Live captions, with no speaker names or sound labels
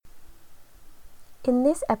In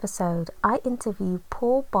this episode, I interview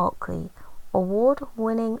Paul Bulkeley,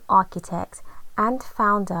 award-winning architect and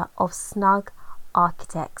founder of Snug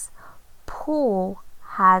Architects. Paul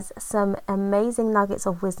has some amazing nuggets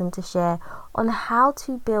of wisdom to share on how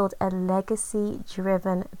to build a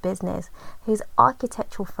legacy-driven business. His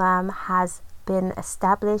architectural firm has been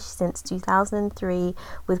established since 2003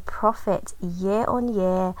 with profit year on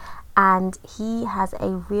year, and he has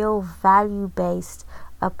a real value-based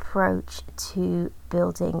approach to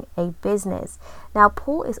building a business. Now,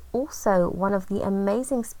 Paul is also one of the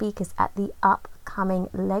amazing speakers at the upcoming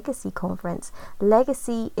Legacy Conference.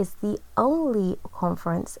 Legacy is the only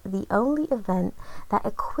conference, the only event that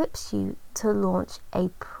equips you to launch a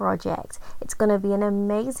project. It's going to be an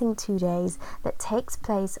amazing 2 days that takes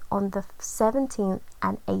place on the 17th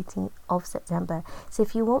and 18th of September. So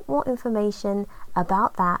if you want more information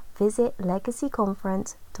about that, visit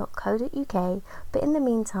legacyconference.co.uk. But in the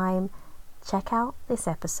meantime, check out this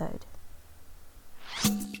episode.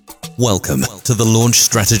 Welcome to the Launch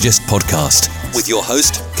Strategist podcast with your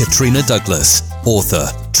host, Katrina Douglas, author,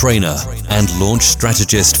 trainer, and launch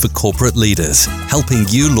strategist for corporate leaders, helping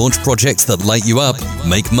you launch projects that light you up,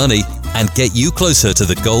 make money, and get you closer to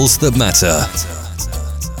the goals that matter.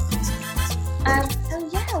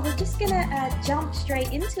 We're just going to jump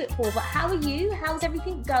straight into it, Paul. But how are you? How's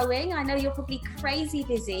everything going? I know you're probably crazy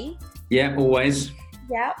busy. Yeah, always.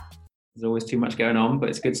 Yeah. There's always too much going on, but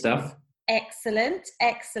it's good stuff. Excellent.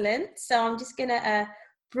 So I'm just going to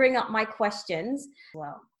bring up my questions.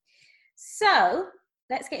 Well, so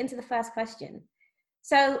let's get into the first question.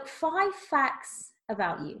 So 5 facts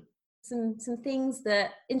about you. Some things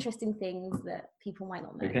interesting things that people might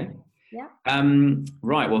not know. Okay. Yeah.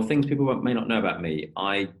 Right. Well, things people may not know about me.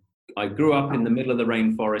 I grew up in the middle of the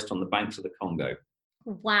rainforest on the banks of the Congo.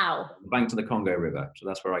 Wow. The banks of the Congo River. So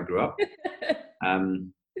that's where I grew up.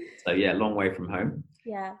 So yeah, long way from home.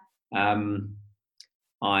 Yeah.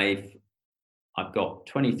 I've got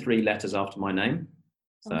 23 letters after my name.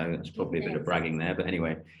 So that's probably a bit of bragging there, but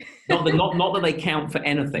anyway, not that they count for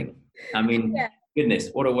anything. I mean,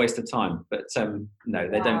 Goodness, what a waste of time. But no,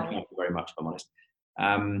 they don't count for very much, if I'm honest.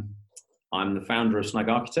 I'm the founder of Snug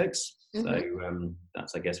Architects. So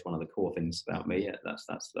that's, I guess, one of the core things about me. That's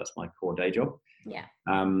my core day job. Yeah.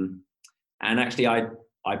 And actually, I'm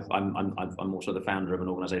also the founder of an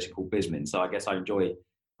organisation called Bismin. So I guess I enjoy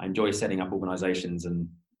setting up organisations and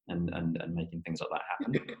making things like that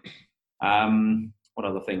happen. What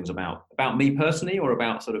other things about me personally, or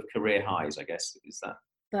about sort of career highs? I guess is that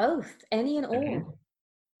both, any and all. Okay.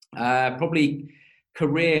 Probably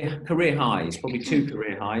career highs. Probably 2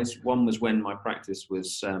 career highs. One was when my practice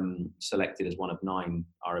was selected as one of 9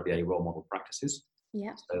 RIBA role model practices.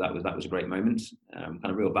 Yeah. So that was a great moment. Kind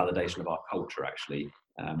of real validation of our culture, actually.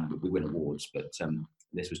 We win awards, but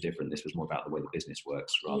this was different. This was more about the way the business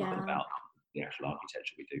works rather than about the actual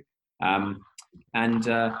architecture we do. And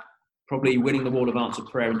probably winning the Wall of Answered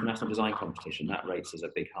Prayer International Design Competition. That rates as a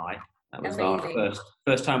big high. That was Amazing. our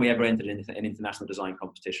first time we ever entered an international design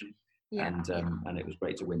competition. Yeah. And it was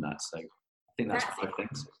great to win that. So I think that's 5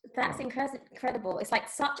 things. That's incredible. It's like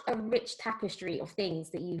such a rich tapestry of things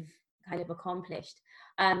that you've kind of accomplished.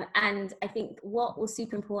 And I think what was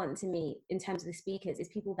super important to me in terms of the speakers is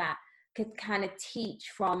people that could kind of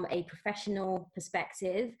teach from a professional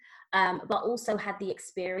perspective, but also had the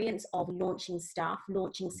experience of launching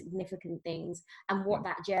significant things and what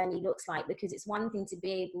that journey looks like. Because it's one thing to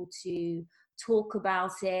be able to talk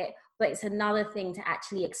about it, but it's another thing to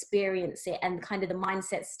actually experience it, and kind of the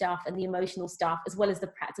mindset stuff and the emotional stuff, as well as the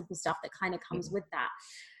practical stuff that kind of comes with that.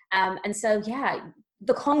 And so, yeah,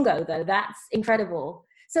 the Congo, though, that's incredible.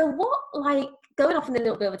 So going off on a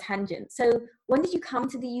little bit of a tangent. So when did you come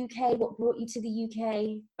to the UK? What brought you to the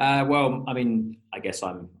UK? Well, I mean, I guess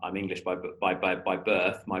I'm English by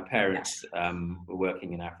birth. My parents were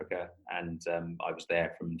working in Africa, and I was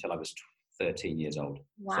there until I was 13 years old.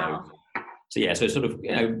 Wow. So yeah, so it's sort of,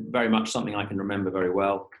 very much something I can remember very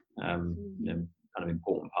well. Kind of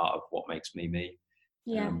important part of what makes me me.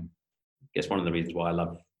 Yeah. I guess one of the reasons why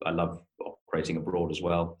I love operating abroad as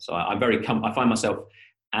well. So I find myself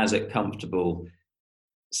as comfortable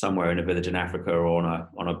somewhere in a village in Africa or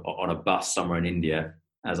on a bus somewhere in India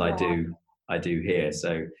as I do here.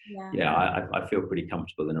 So I feel pretty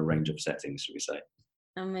comfortable in a range of settings, should we say.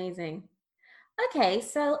 Amazing. Okay,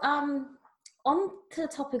 so on to the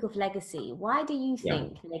topic of legacy, why do you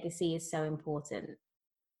think legacy is so important?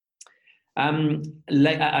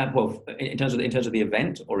 Well, in terms of the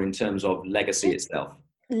event, or in terms of legacy itself?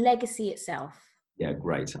 Legacy itself. Yeah,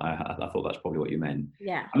 great. I thought that's probably what you meant.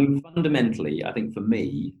 Yeah. I mean, fundamentally, I think for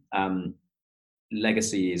me,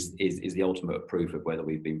 legacy is the ultimate proof of whether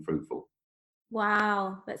we've been fruitful.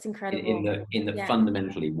 Wow, that's incredible. In the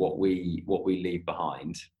fundamentally what we leave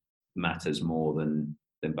behind matters more than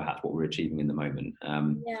perhaps what we're achieving in the moment.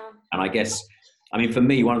 And I guess, I mean, for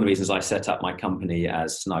me, one of the reasons I set up my company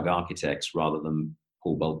as Snug Architects rather than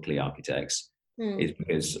Paul Bulkeley Architects is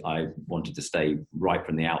because I wanted to stay right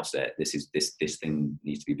from the outset. This thing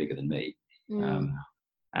needs to be bigger than me.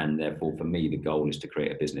 And therefore, for me, the goal is to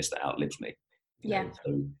create a business that outlives me.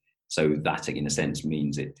 So that, in a sense,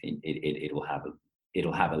 means it'll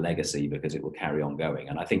have a legacy because it will carry on going.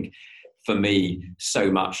 And I think, for me, so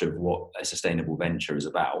much of what a sustainable venture is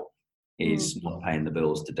about is not paying the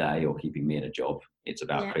bills today or keeping me in a job. It's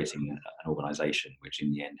about creating an organization which,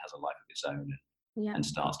 in the end, has a life of its own and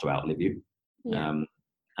starts to outlive you.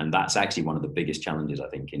 And that's actually one of the biggest challenges, I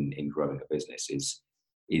think, in growing a business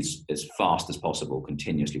is as fast as possible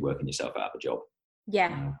continuously working yourself out of a job.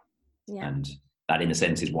 And that, in a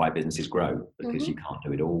sense, is why businesses grow, because you can't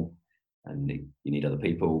do it all, and you need other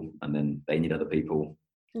people, and then they need other people.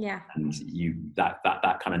 And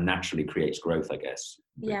that kind of naturally creates growth, I guess.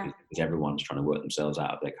 Because everyone's trying to work themselves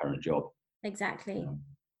out of their current job. Exactly.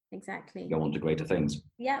 Go on to greater things.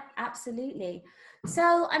 Yeah, absolutely.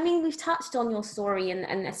 So, I mean, we've touched on your story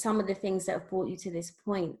and some of the things that have brought you to this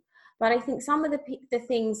point. But I think some of the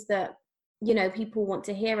things that, you know, people want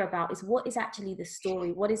to hear about is what is actually the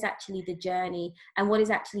story, what is actually the journey, and what is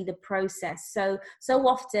actually the process. So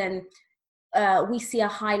often we see a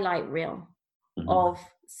highlight reel of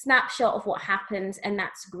snapshot of what happens, and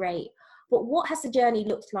that's great. But what has the journey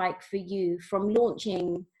looked like for you from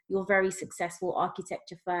launching your very successful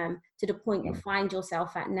architecture firm to the point you find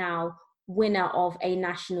yourself at now, winner of a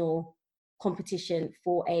national competition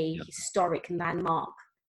for a historic landmark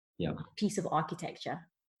piece of architecture?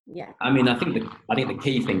 I mean, I think the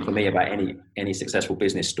key thing for me about any successful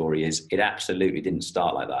business story is it absolutely didn't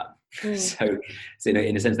start like that. So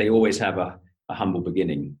in a sense, they always have a humble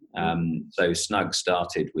beginning. So Snug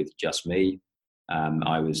started with just me.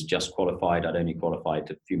 I was just qualified. I'd only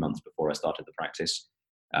qualified a few months before I started the practice,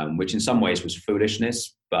 which in some ways was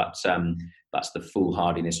foolishness, but that's the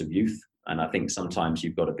foolhardiness of youth. And I think sometimes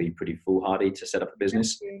you've got to be pretty foolhardy to set up a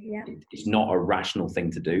business. It's not a rational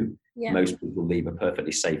thing to do. Most people leave a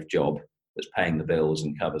perfectly safe job that's paying the bills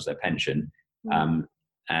and covers their pension.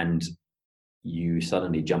 And you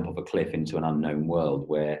suddenly jump off a cliff into an unknown world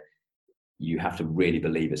where you have to really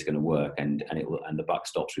believe it's going to work, and the buck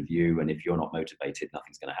stops with you. And if you're not motivated,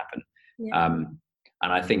 nothing's going to happen.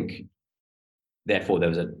 And I think, therefore, there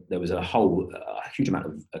was a huge amount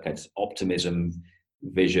of optimism,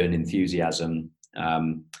 vision, enthusiasm,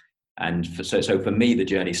 and so for me, the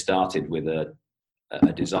journey started with a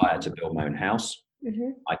desire to build my own house.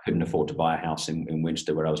 I couldn't afford to buy a house in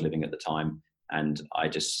Winchester, where I was living at the time, and I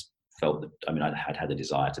just felt that, I mean, I had a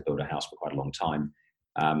desire to build a house for quite a long time.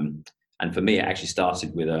 And for me, it actually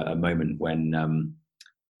started with a moment when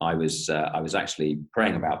I was actually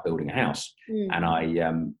praying about building a house, and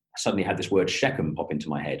I suddenly had this word Shechem pop into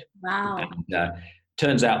my head. And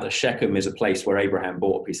turns out that Shechem is a place where Abraham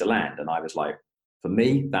bought a piece of land, and I was like, for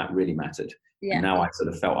me, that really mattered. And now I sort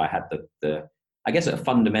of felt I had the I guess at a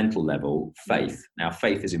fundamental level, faith. Now,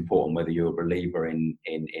 faith is important whether you're a believer in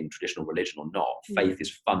traditional religion or not. Faith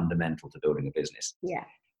is fundamental to building a business.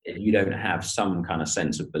 If you don't have some kind of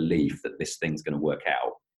sense of belief that this thing's going to work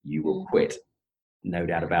out, you will quit, no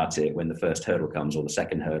doubt about it, when the first hurdle comes, or the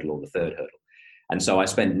second hurdle, or the third hurdle. And so I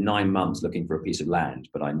spent 9 months looking for a piece of land,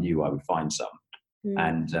 but I knew I would find some.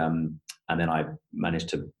 And then I managed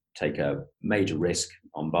to take a major risk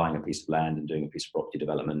on buying a piece of land and doing a piece of property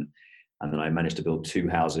development. And then I managed to build 2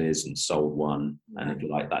 houses and sold one. And if you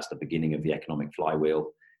like, that's the beginning of the economic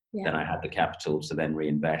flywheel. Then I had the capital to then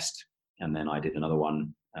reinvest. And then I did another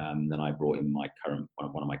one. Then I brought in one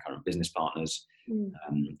of my current business partners,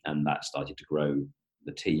 and that started to grow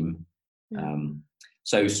the team.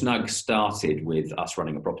 So Snug started with us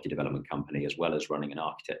running a property development company as well as running an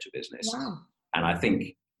architecture business. And I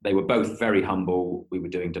think they were both very humble. We were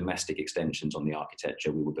doing domestic extensions on the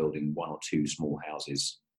architecture. We were building 1 or 2 small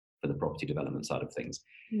houses for the property development side of things.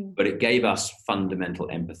 But it gave us fundamental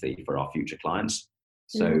empathy for our future clients.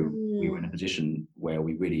 So we were in a position where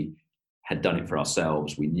we really had done it for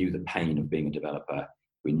ourselves. We knew the pain of being a developer.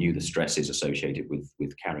 We knew the stresses associated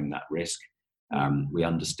with carrying that risk. We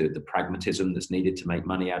understood the pragmatism that's needed to make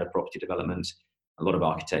money out of property development. A lot of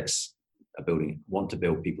architects want to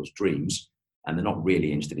build people's dreams, and they're not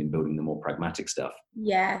really interested in building the more pragmatic stuff.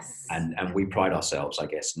 And we pride ourselves, I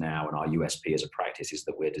guess, now, and our USP as a practice is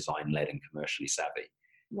that we're design-led and commercially savvy.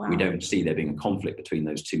 We don't see there being a conflict between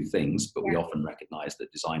those two things, but we often recognize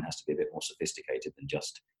that design has to be a bit more sophisticated than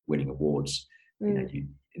just winning awards.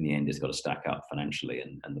 in the end, it's got to stack up financially,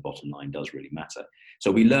 and the bottom line does really matter.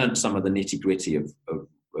 So we learned some of the nitty gritty of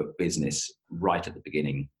business right at the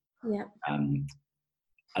beginning,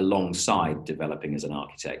 alongside developing as an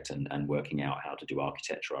architect and working out how to do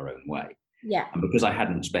architecture our own way. Yeah. And because I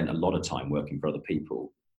hadn't spent a lot of time working for other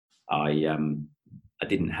people, I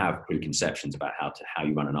didn't have preconceptions about how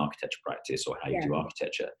you run an architecture practice or how you do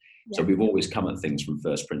architecture. Yeah. So we've always come at things from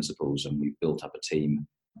first principles, and we've built up a team.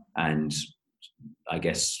 And I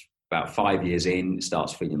guess about 5 years in, it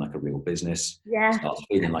starts feeling like a real business. Yeah. It starts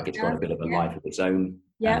feeling like it's got a bit of a life of its own.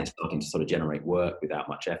 Yeah. And it's starting to sort of generate work without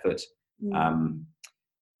much effort.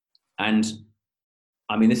 And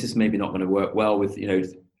I mean, this is maybe not going to work well with,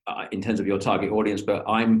 in terms of your target audience, but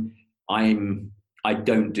I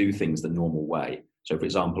don't do things the normal way. So, for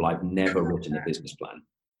example, I've never written a business plan,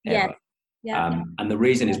 ever. And the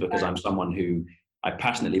reason is because I'm someone who I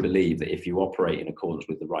passionately believe that if you operate in accordance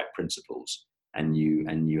with the right principles and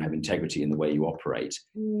you have integrity in the way you operate,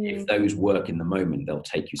 if those work in the moment, they'll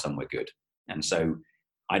take you somewhere good. And so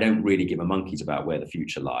I don't really give a monkeys about where the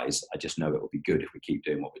future lies. I just know it will be good if we keep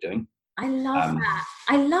doing what we're doing. I love that.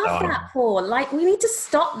 I love that, Paul. Like, we need to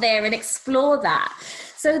stop there and explore that.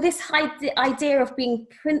 So this idea of being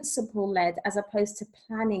principle-led as opposed to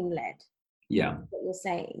planning-led. Yeah. What you're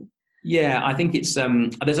saying. Yeah, I think it's,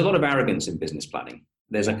 there's a lot of arrogance in business planning.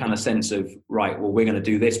 There's a kind of sense of, right, well, we're going to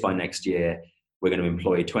do this by next year. We're going to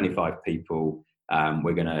employ 25 people.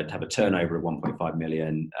 We're going to have a turnover of 1.5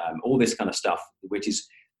 million, all this kind of stuff, which is,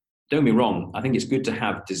 don't be wrong, I think it's good to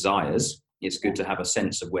have desires. It's good to have a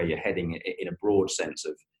sense of where you're heading in a broad sense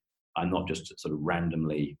of, I'm not just sort of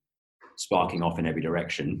randomly sparking off in every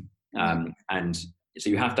direction. And so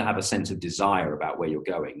you have to have a sense of desire about where you're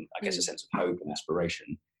going, I guess a sense of hope and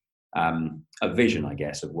aspiration, a vision, I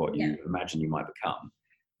guess, of what you imagine you might become.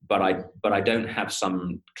 But I don't have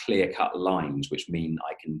some clear-cut lines which mean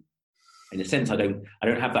I can, in a sense, I don't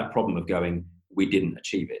have that problem of going, we didn't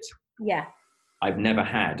achieve it. Yeah. I've never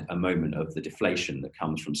had a moment of the deflation that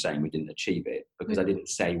comes from saying we didn't achieve it because I didn't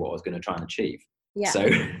say what I was going to try and achieve. Yeah. So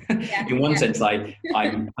in one sense,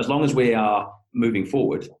 I'm as long as we are moving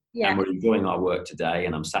forward and we're enjoying our work today,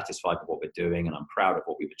 and I'm satisfied with what we're doing, and I'm proud of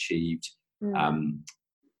what we've achieved,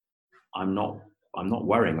 I'm not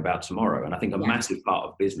worrying about tomorrow. And I think a massive part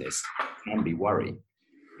of business can be worry.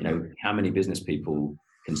 How many business people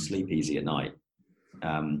can sleep easy at night?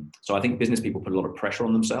 So I think business people put a lot of pressure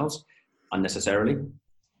on themselves unnecessarily.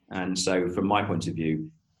 And so from my point of view,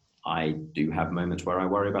 I do have moments where I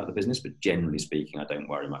worry about the business, but generally speaking, I don't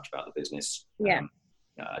worry much about the business. I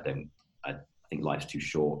think life's too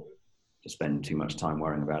short to spend too much time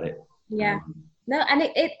worrying about it. No, and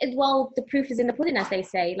well, the proof is in the pudding, as they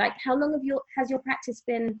say. Like, how long has your practice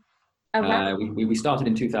been around? We started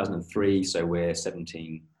in 2003, so we're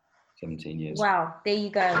 17 years. Wow, there you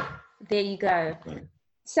go. Right.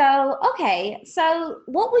 So, okay. So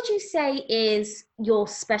what would you say is your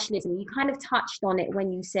specialism? You kind of touched on it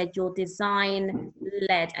when you said you're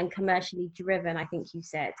design-led and commercially driven, I think you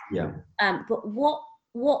said. Yeah. But what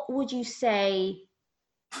would you say,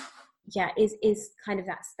 is kind of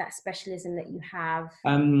that specialism that you have?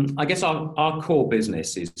 I guess our core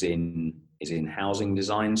business is in housing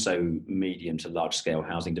design, so medium to large scale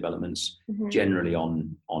housing developments, generally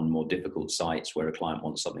on more difficult sites where a client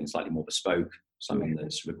wants something slightly more bespoke, something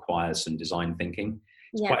that requires some design thinking.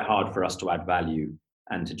 It's quite hard for us to add value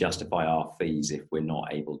and to justify our fees if we're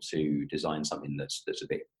not able to design something that's a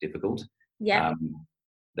bit difficult.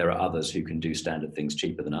 There are others who can do standard things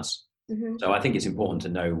cheaper than us. So I think it's important to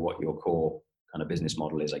know what your core kind of business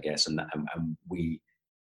model is, I guess, and we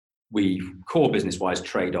core business wise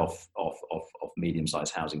trade off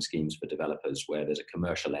medium-sized housing schemes for developers where there's a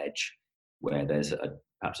commercial edge, where there's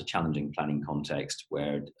perhaps a challenging planning context,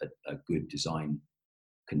 where a good design,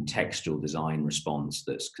 contextual design response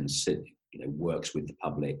that's works with the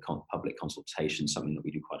public consultation, something that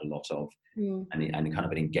we do quite a lot of, and kind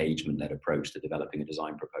of an engagement-led approach to developing a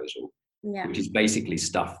design proposal, which is basically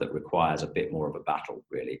stuff that requires a bit more of a battle,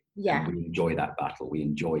 really. And we enjoy that battle. We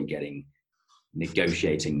enjoy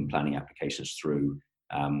negotiating planning applications through.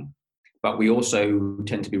 But we also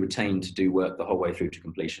tend to be retained to do work the whole way through to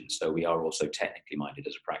completion. So we are also technically minded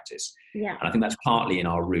as a practice. And I think that's partly in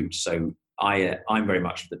our roots. So I'm very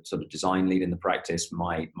much the sort of design lead in the practice.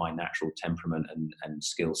 My natural temperament and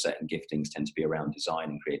skill set and giftings tend to be around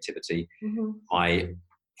design and creativity. My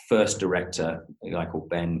first director, a guy called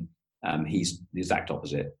Ben, he's the exact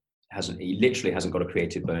opposite. He literally hasn't got a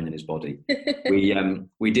creative bone in his body.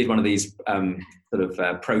 We did one of these sort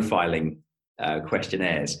of profiling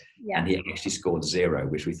questionnaires, and he actually scored 0,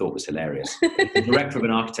 which we thought was hilarious. He's the director of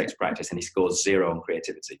an architect's practice, and he scores 0 on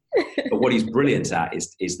creativity. But what he's brilliant at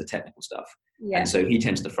is the technical stuff. And so he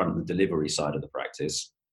tends to front the delivery side of the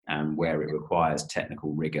practice, and where it requires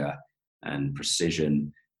technical rigor and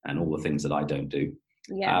precision and all the things that I don't do.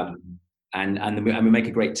 And we make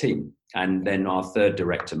a great team. And then our third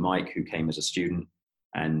director, Mike, who came as a student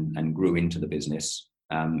and grew into the business,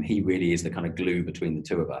 he really is the kind of glue between the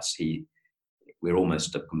two of us. We're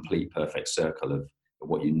almost a complete perfect circle of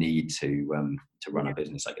what you need to run a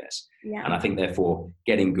business, I guess. And I think, therefore,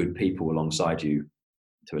 getting good people alongside you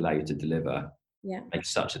to allow you to deliver makes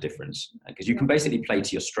such a difference, because you can basically play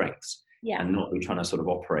to your strengths and not be trying to sort of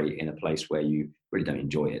operate in a place where you really don't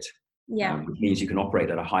enjoy it. Which means you can operate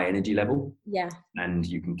at a high energy level, and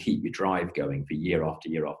you can keep your drive going for year after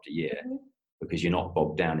year after year, because you're not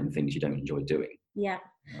bogged down in things you don't enjoy doing.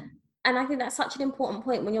 And I think that's such an important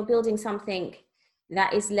point. When you're building something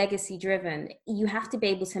that is legacy driven, you have to be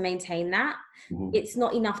able to maintain that. It's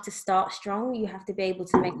not enough to start strong. You have to be able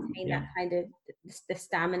to maintain that kind of the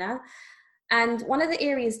stamina. And one of the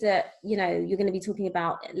areas that, you're going to be talking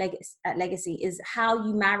about at Legacy is how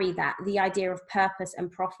you marry that, the idea of purpose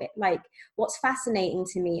and profit. Like, what's fascinating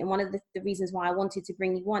to me, and one of the reasons why I wanted to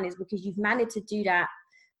bring you on, is because you've managed to do that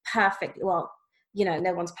perfectly. Well,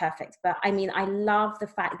 no one's perfect, but I mean, I love the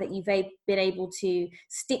fact that you've been able to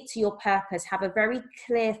stick to your purpose, have a very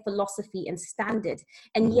clear philosophy and standard,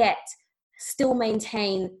 and yet still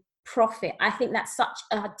maintain profit. I think that's such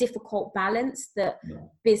a difficult balance that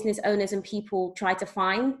business owners and people try to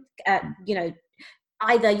find.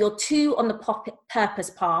 Either you're too on the purpose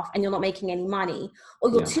path and you're not making any money, or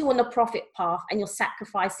you're too on the profit path and you're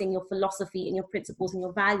sacrificing your philosophy and your principles and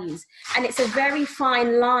your values. And it's a very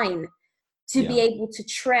fine line to be able to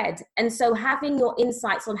tread. And so having your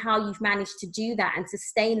insights on how you've managed to do that and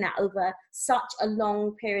sustain that over such a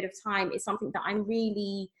long period of time is something that I'm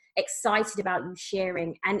really excited about you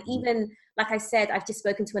sharing. And even, like I said, I've just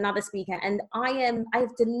spoken to another speaker, and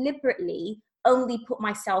I've deliberately only put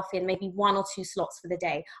myself in maybe 1 or 2 slots for the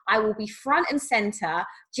day. I will be front and center,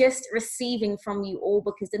 just receiving from you all,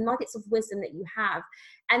 because the nuggets of wisdom that you have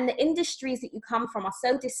and the industries that you come from are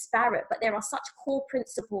so disparate, but there are such core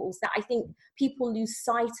principles that I think people lose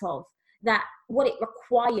sight of, that what it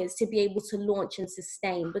requires to be able to launch and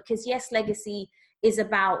sustain. Because yes, Legacy is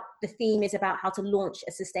about, the theme is about how to launch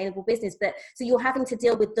a sustainable business, but so you're having to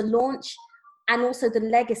deal with the launch and also the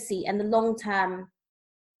legacy and the long-term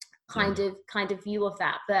kind of view of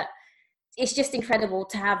that. But it's just incredible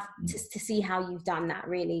to have to see how you've done that.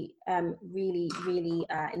 Really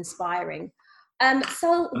inspiring. Go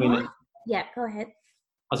ahead.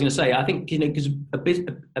 I was going to say, I think, because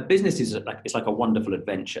a business is like a wonderful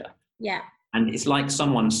adventure. And it's like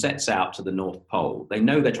someone sets out to the North Pole. They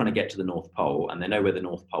know they're trying to get to the North Pole, and they know where the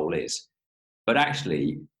North Pole is. But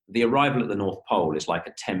actually, the arrival at the North Pole is like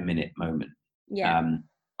a 10-minute moment.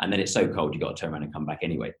 And then it's so cold, you've got to turn around and come back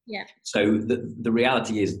anyway. So the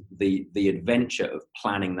reality is the adventure of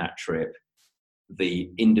planning that trip, the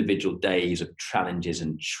individual days of challenges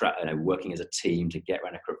and working as a team to get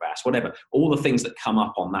around a crevasse, whatever, all the things that come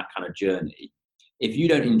up on that kind of journey. If you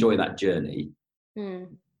don't enjoy that journey,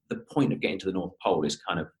 the point of getting to the North Pole is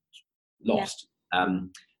kind of lost.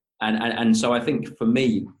 And so I think for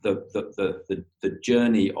me, the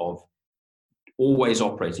journey of always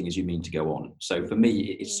operating as you mean to go on. So for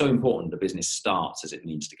me, it's so important the business starts as it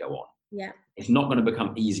needs to go on. It's not going to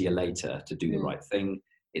become easier later to do the right thing.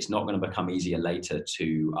 It's not going to become easier later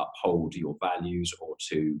to uphold your values or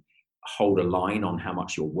to hold a line on how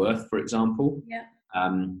much you're worth, for example.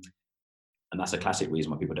 And that's a classic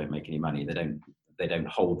reason why people don't make any money. They don't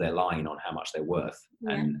hold their line on how much they're worth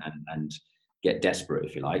and get desperate,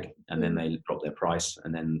 if you like, and then they drop their price,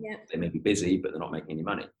 and then they may be busy, but they're not making any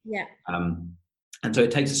money. And so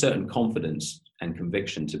it takes a certain confidence and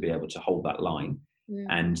conviction to be able to hold that line.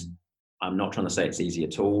 And I'm not trying to say it's easy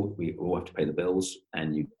at all. We all have to pay the bills,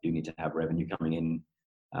 and you do need to have revenue coming in.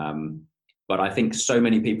 But I think so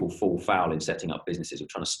many people fall foul in setting up businesses of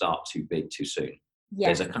trying to start too big too soon.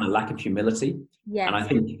 There's a kind of lack of humility. And I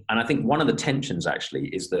think one of the tensions actually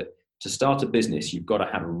is that to start a business, you've got to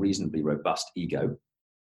have a reasonably robust ego.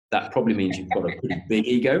 That probably means you've got a pretty big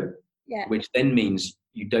ego, which then means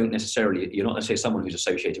you're not necessarily someone who's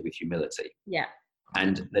associated with humility.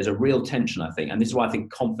 And there's a real tension, I think. And this is why I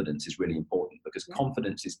think confidence is really important, because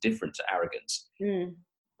confidence is different to arrogance.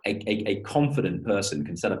 A confident person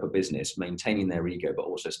can set up a business maintaining their ego, but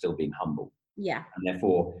also still being humble. And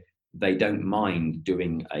therefore, they don't mind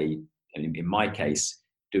doing in my case,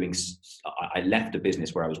 I left a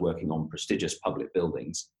business where I was working on prestigious public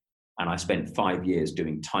buildings, and I spent 5 years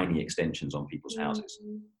doing tiny extensions on people's houses.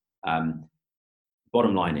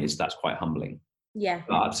 Bottom line is that's quite humbling. Yeah.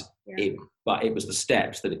 But it was the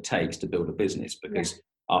steps that it takes to build a business, because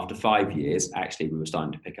after 5 years, actually, we were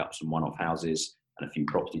starting to pick up some one-off houses and a few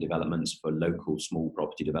property developments for local small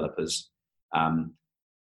property developers. And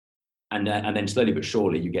then slowly but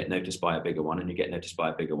surely, you get noticed by a bigger one, and you get noticed by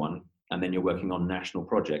a bigger one. And then you're working on national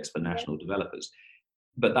projects for national developers.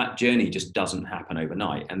 But that journey just doesn't happen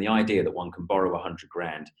overnight. And the idea that one can borrow 100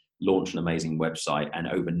 grand, launch an amazing website, and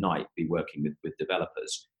overnight be working with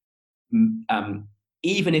developers,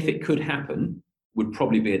 even if it could happen, would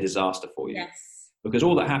probably be a disaster for you. Yes. Because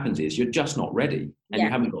all that happens is you're just not ready, and you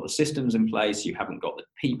haven't got the systems in place, you haven't got the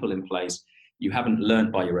people in place, you haven't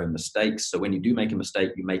learned by your own mistakes. So when you do make a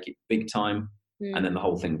mistake, you make it big time, and then the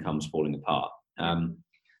whole thing comes falling apart.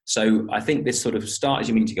 So I think this sort of start as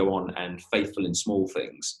you mean to go on and faithful in small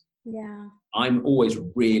things. Yeah. I'm always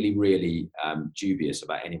really, really dubious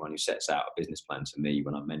about anyone who sets out a business plan to me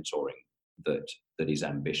when I'm mentoring that is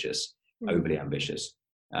ambitious, overly ambitious.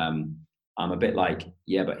 I'm a bit like,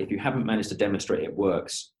 but if you haven't managed to demonstrate it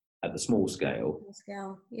works at the small scale,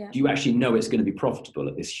 do you actually know it's going to be profitable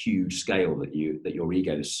at this huge scale that your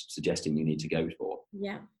ego is suggesting you need to go for?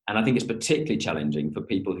 Yeah. And I think it's particularly challenging for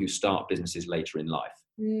people who start businesses later in life.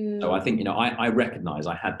 So I think, I recognize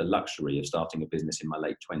I had the luxury of starting a business in my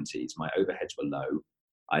late 20s. My overheads were low.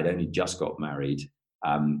 I'd only just got married.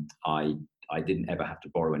 I didn't ever have to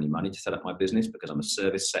borrow any money to set up my business because I'm a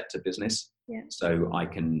service sector business. Yeah. So I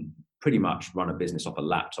can pretty much run a business off a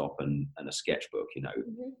laptop and a sketchbook,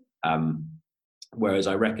 Whereas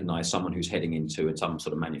I recognize someone who's heading into some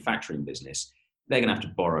sort of manufacturing business, they're going to have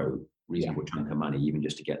to borrow reasonable chunk of money even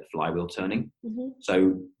just to get the flywheel turning.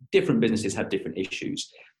 So different businesses have different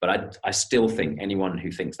issues, but I still think anyone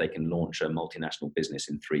who thinks they can launch a multinational business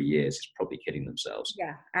in 3 years is probably kidding themselves.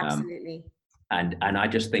 Yeah, absolutely. And I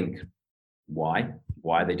just think, why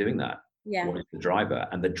are they doing that? What is the driver?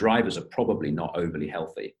 And the drivers are probably not overly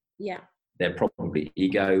healthy. Yeah. They're probably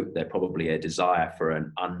ego. They're probably a desire for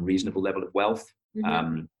an unreasonable level of wealth,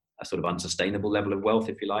 a sort of unsustainable level of wealth,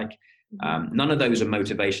 if you like. None of those are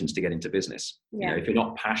motivations to get into business. If you're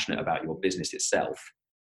not passionate about your business itself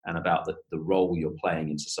and about the role you're playing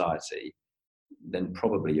in society, then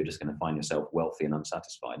probably you're just going to find yourself wealthy and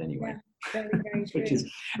unsatisfied anyway. Very, very true.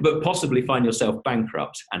 But possibly find yourself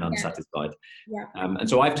bankrupt and unsatisfied. And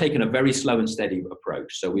so I've taken a very slow and steady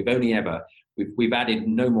approach. So we've added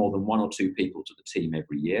no more than 1 or 2 people to the team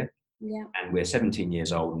every year. And we're 17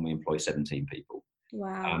 years old and we employ 17 people.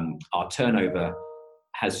 Wow. Our turnover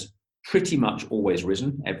has pretty much always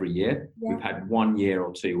risen every year. We've had 1 year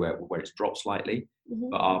or 2 where it's dropped slightly,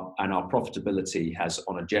 but our profitability has,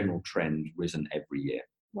 on a general trend, risen every year.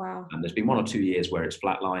 Wow. And there's been 1 or 2 years where it's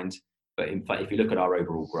flatlined, but in fact, if you look at our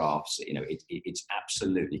overall graphs, it's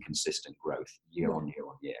absolutely consistent growth year on year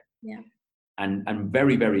on year. Yeah. And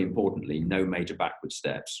very, very importantly, no major backward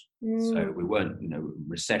steps. So we weren't,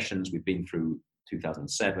 recessions. We've been through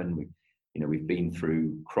 2007. We've been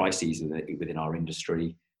through crises within our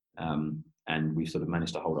industry. And we've sort of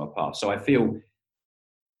managed to hold our path. So I feel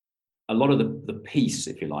a lot of the peace,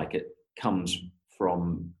 if you like, it comes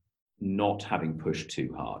from not having pushed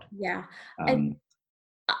too hard. Yeah.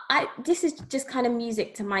 This is just kind of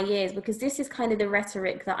music to my ears, because this is kind of the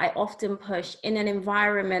rhetoric that I often push in an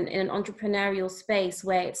environment, in an entrepreneurial space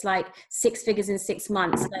where it's like 6 figures in 6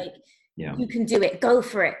 months, like you can do it, go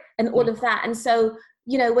for it, and all of that. And so,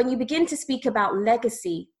 when you begin to speak about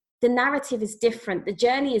legacy, the narrative is different. The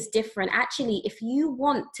journey is different. Actually, if you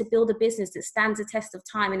want to build a business that stands the test of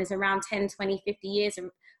time and is around 10, 20, 50 years,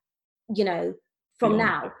 from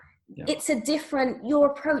now, it's your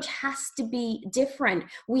approach has to be different.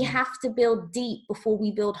 We have to build deep before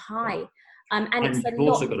we build high. And you've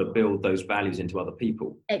also got to build those values into other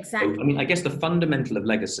people. Exactly. So, I guess the fundamental of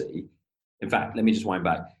legacy, in fact, let me just wind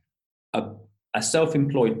back. A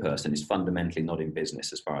self-employed person is fundamentally not in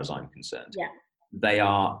business as far as I'm concerned. Yeah. They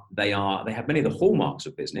have many of the hallmarks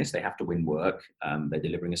of business. They have to win work. They're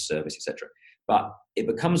delivering a service, etc. But it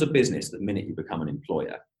becomes a business the minute you become an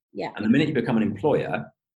employer. Yeah. And the minute you become an employer,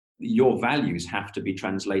 your values have to be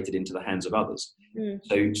translated into the hands of others.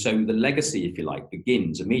 So the legacy, if you like,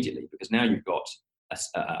 begins immediately, because now you've got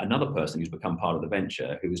another person who's become part of the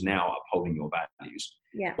venture who is now upholding your values,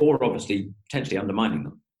 or obviously potentially undermining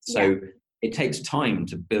them. So it takes time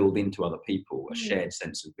to build into other people a shared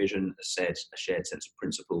sense of vision, a shared sense of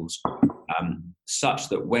principles, such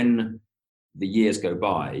that when the years go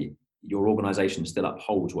by, your organization still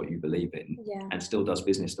upholds what you believe in and still does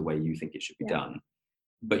business the way you think it should be done.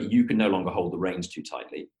 But you can no longer hold the reins too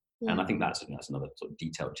tightly. And I think that's another sort of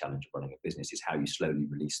detailed challenge of running a business, is how you slowly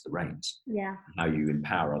release the reins, how you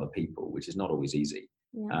empower other people, which is not always easy.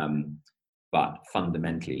 But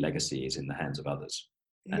fundamentally, legacy is in the hands of others.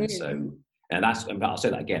 And I'll say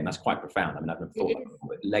that again, that's quite profound. I mean, I've never thought that before,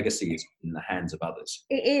 but legacy is in the hands of others.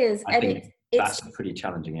 It is. I think that's a pretty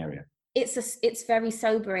challenging area. It's very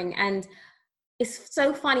sobering. And it's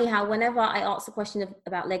so funny how whenever I ask a question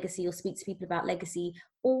about legacy or speak to people about legacy,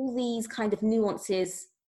 all these kind of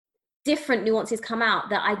different nuances come out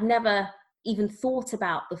that I'd never even thought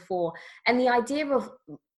about before. And the idea of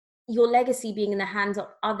your legacy being in the hands of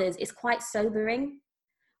others is quite sobering,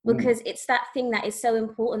 because it's that thing that is so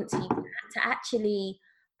important to you to actually,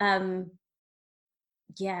 Well,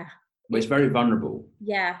 it's very vulnerable.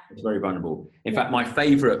 Yeah. It's very vulnerable. In fact, my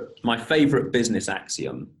favorite business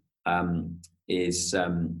axiom is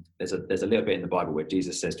there's a little bit in the Bible where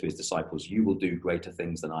Jesus says to his disciples, "You will do greater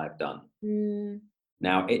things than I have done."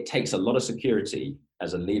 Now, it takes a lot of security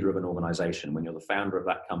as a leader of an organization, when you're the founder of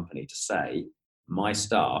that company, to say, my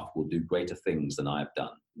staff will do greater things than I have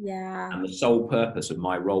done. And the sole purpose of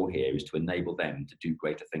my role here is to enable them to do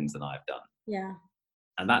greater things than I have done.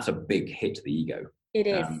 And that's a big hit to the ego. It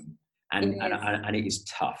is. And it is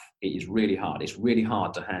tough. It is really hard. It's really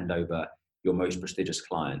hard to hand over your most prestigious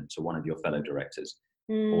client to one of your fellow directors,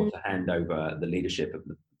 or to hand over the leadership of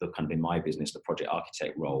the kind of, in my business, the project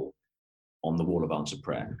architect role on the wall of answered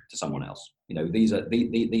prayer to someone else. You know, these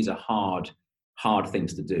are hard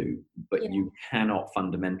things to do, but you cannot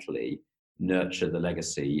fundamentally nurture the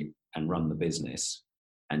legacy and run the business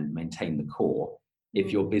and maintain the core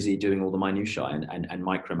if you're busy doing all the minutiae and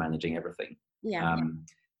micromanaging everything. And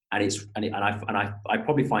I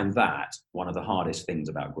probably find that one of the hardest things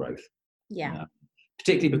about growth.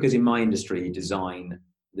 Particularly because in my industry,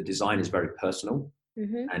 the design is very personal.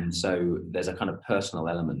 And so there's a kind of personal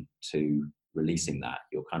element to releasing that.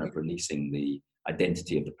 You're kind of releasing the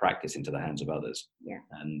identity of the practice into the hands of others.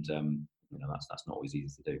 And that's not always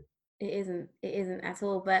easy to do. It isn't at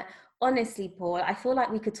all. But honestly, Paul, I feel like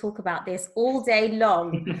we could talk about this all day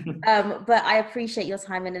long. But I appreciate your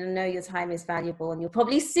time, and I know your time is valuable, and you're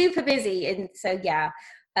probably super busy. And so,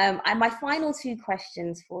 and my final two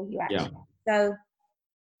questions for you, actually. So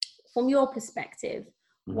from your perspective,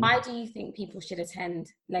 why do you think people should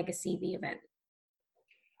attend Legacy, the event?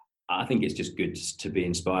 I think it's just good to be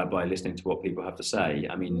inspired by listening to what people have to say.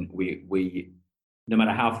 I mean, we no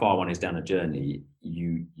matter how far one is down a journey,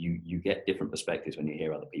 you get different perspectives when you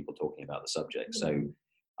hear other people talking about the subject. So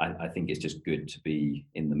I think it's just good to be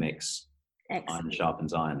in the mix. Excellent. Iron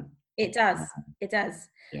sharpens iron. It does. It does.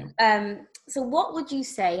 So what would you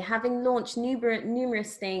say, having launched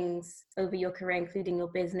numerous things over your career, including your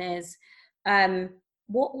business,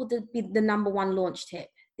 what would be the number one launch tip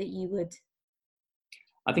that you would?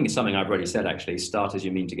 I think it's something I've already said, actually. Start as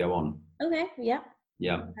you mean to go on. Okay. Yeah.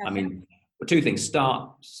 Perfect. I mean, two things.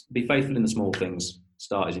 Be faithful in the small things.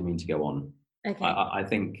 Start as you mean to go on. Okay. I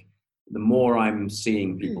think the more I'm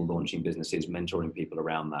seeing people launching businesses, mentoring people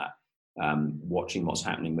around that, watching what's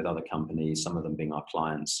happening with other companies, some of them being our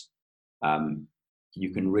clients,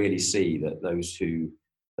 you can really see that those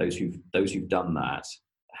who've done that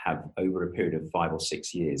have, over a period of 5 or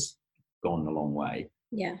 6 years, gone a long way.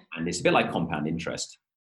 And it's a bit like compound interest.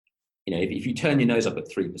 You know, if you turn your nose up at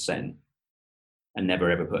 3% and never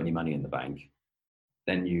ever put any money in the bank,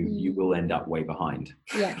 then you will end up way behind.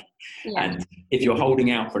 And if you're holding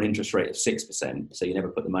out for an interest rate of 6%, so you never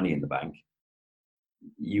put the money in the bank,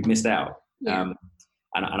 you've missed out. And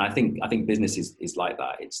I think business is like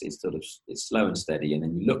that. It's slow and steady, and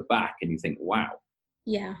then you look back and you think, wow,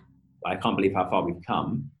 I can't believe how far we've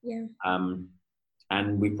come.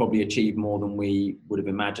 And we probably achieved more than we would have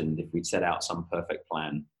imagined if we'd set out some perfect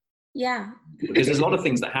plan. Because there's a lot of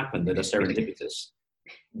things that happen that are serendipitous,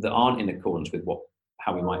 that aren't in accordance with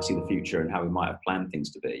how we might see the future and how we might have planned things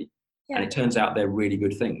to be. And it turns out they're really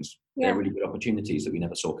good things. They're really good opportunities that we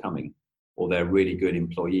never saw coming, or they're really good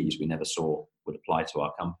employees we never saw would apply to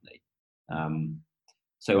our company.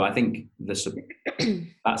 So I think that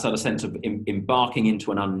sort of sense of embarking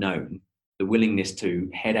into an unknown, the willingness to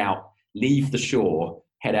head out, leave the shore,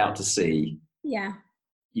 head out to sea.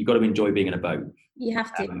 You've got to enjoy being in a boat. You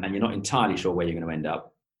have to. And you're not entirely sure where you're going to end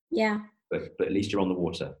up. But at least you're on the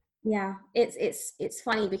water. It's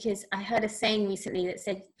funny because I heard a saying recently that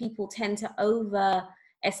said people tend to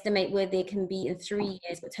overestimate where they can be in 3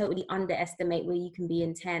 years, but totally underestimate where you can be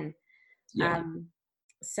in 10. The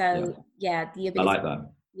ability. I like that.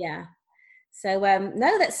 So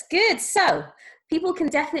no, that's good. So people can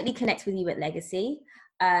definitely connect with you at Legacy.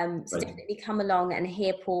 So definitely come along and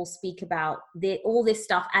hear Paul speak about all this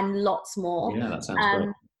stuff and lots more. That sounds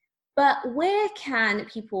great. But where can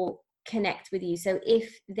people connect with you? So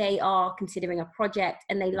if they are considering a project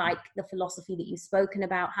and they like the philosophy that you've spoken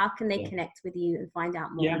about, how can they connect with you and find out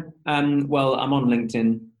more? Yeah, well, I'm on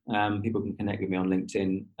LinkedIn. People can connect with me on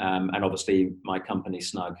LinkedIn, and obviously my company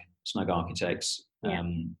Snug Architects.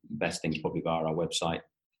 Best things probably via our website,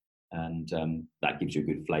 and that gives you a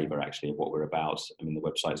good flavour actually of what we're about. I mean, the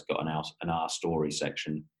website's got an our story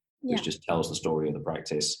section, which just tells the story of the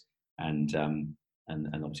practice, and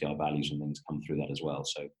obviously our values and things come through that as well.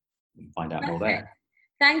 So you can find out more there.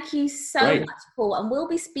 Thank you so much, Paul. And we'll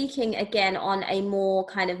be speaking again on a more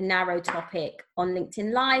kind of narrow topic on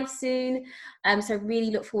LinkedIn Live soon. So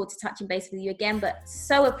really look forward to touching base with you again, but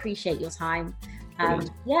so appreciate your time.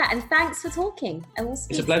 And thanks for talking. And we'll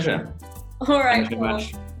speak. It's a pleasure. All right. Thanks very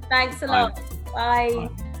much. Thanks a lot. Bye.